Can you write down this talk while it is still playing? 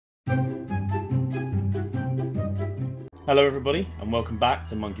Hello everybody, and welcome back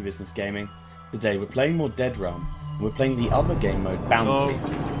to Monkey Business Gaming. Today we're playing more Dead Realm, and we're playing the other game mode, Bounty.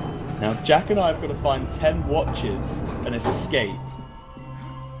 Now Jack and I have got to find 10 watches and escape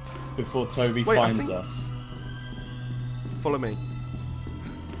before Toby finds us. Follow me.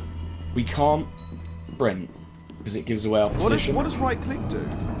 We can't sprint, because it gives away our position. What does right click do?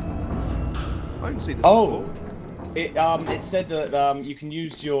 I didn't see this before. It said that you can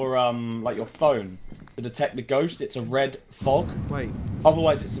use your like your phone to detect the ghost. It's a red fog. Wait.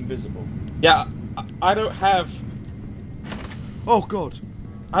 Otherwise, it's invisible. Yeah, I don't have. Oh God.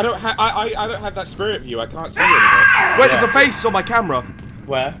 I don't have that spirit view. I can't see anything. Wait, there's a face on my camera.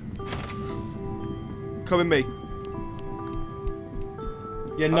 Where? Come with me.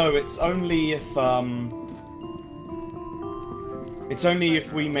 Yeah, no, it's only if it's only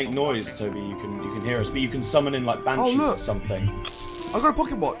if we make noise, Toby. You can hear us, but you can summon in like banshees or something. I've got a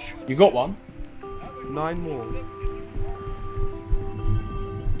pocket watch. You got one? 9 more.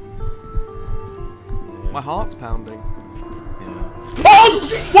 My heart's pounding. Yeah. Oh!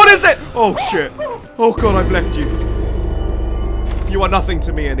 What is it? Oh shit! Oh God, I've left you. You are nothing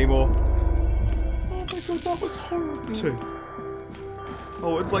to me anymore. Oh my God, that was horrible. 2.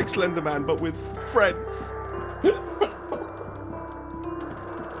 Oh, it's like Slender Man, but with friends.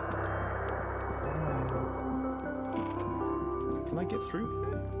 Can I get through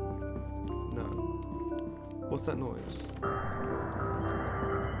here? No. What's that noise?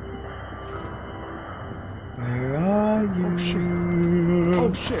 Where are you? Oh shit!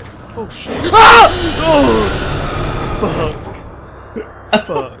 Oh shit! Oh shit! Ah! Oh! Fuck!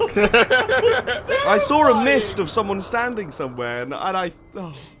 Fuck! I saw a mist of someone standing somewhere, and I.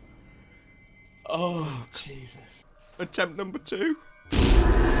 Oh Jesus! Attempt number 2.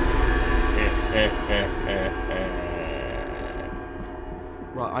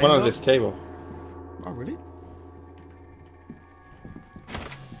 Right, One on this table. Oh, really?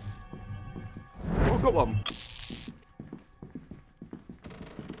 Oh, I've got one.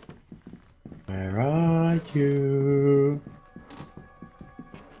 Where are you?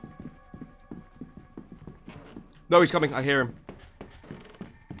 No, he's coming. I hear him.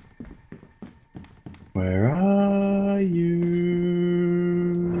 Where are you?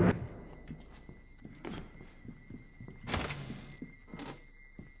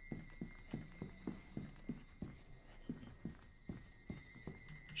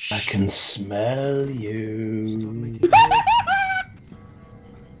 I can smell you.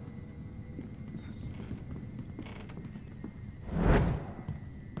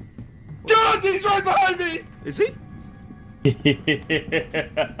 God, he's right behind me! Is he?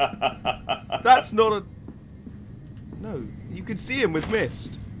 That's not a... No, you can see him with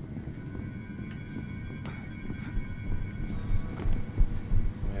mist.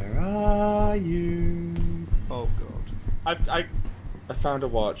 Where are you? Oh God. I found a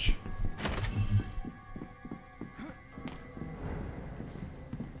watch.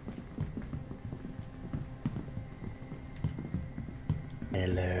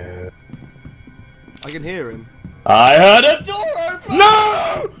 Hello. I can hear him. I heard a door open!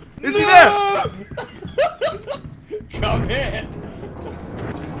 No! Is he there? Come here!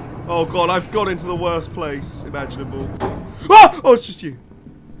 Oh God, I've gone into the worst place imaginable. Ah! Oh, it's just you.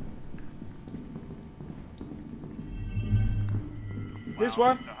 This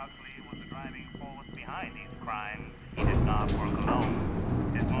one? Mr. Huxley was the driving force behind these crimes. He did not work alone.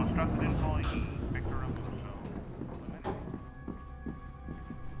 His most trusted employee, Victor Russo.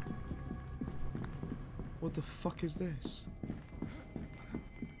 What the fuck is this?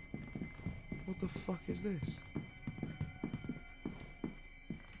 What the fuck is this?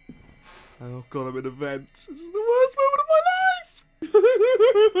 Oh God, I'm in a vent. This is the worst moment of my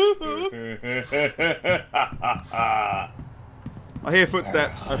life! I hear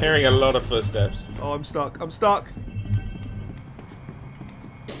footsteps. I'm hearing a lot of footsteps. Oh, I'm stuck. I'm stuck.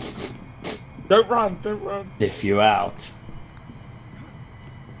 Don't run, don't run. Diff you out.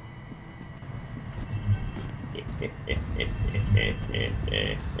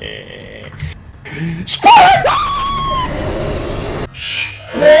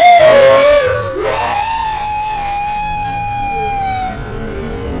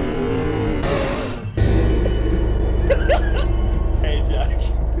 Hey Jack.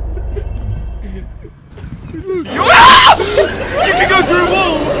 You can go through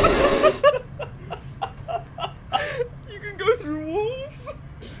walls! You can go through walls?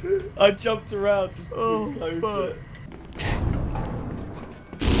 I jumped around just before you closed fuck. it.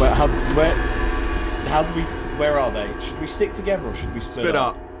 Where are they? Should we stick together or should we split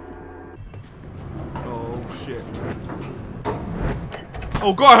up? Oh shit.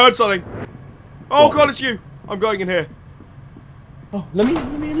 Oh God, I heard something! Oh God, it's you! I'm going in here. Oh, let me.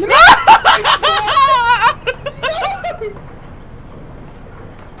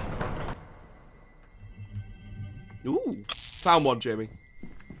 Ooh, found one, Jamie.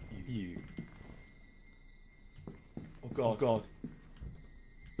 You. Oh god.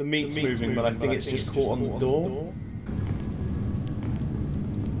 The meat's moving, but I think it's just caught on the door.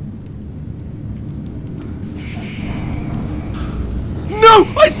 No!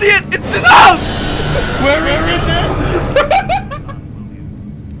 I see it! It's enough! Where is it?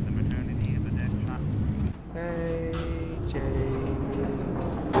 The maternity of a dead child. Hey, Jamie.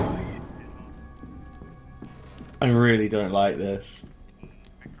 I really don't like this.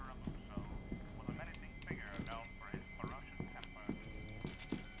 Victor of himself was a menacing figure known for his ferocious temper.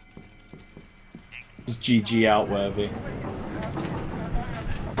 Just GG outworthy.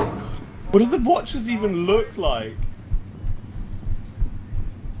 What do the watches even look like?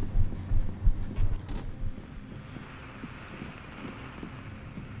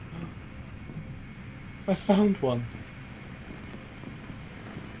 I found one.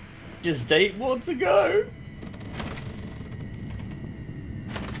 Just 8 more to go.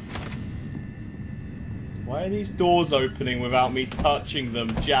 Why are these doors opening without me touching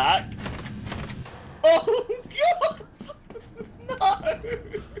them, Jack? Oh god! No!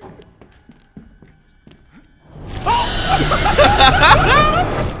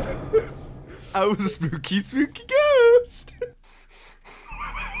 I was a spooky, spooky ghost.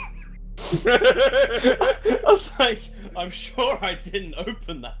 I was like, I'm sure I didn't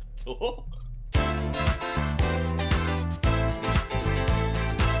open that door.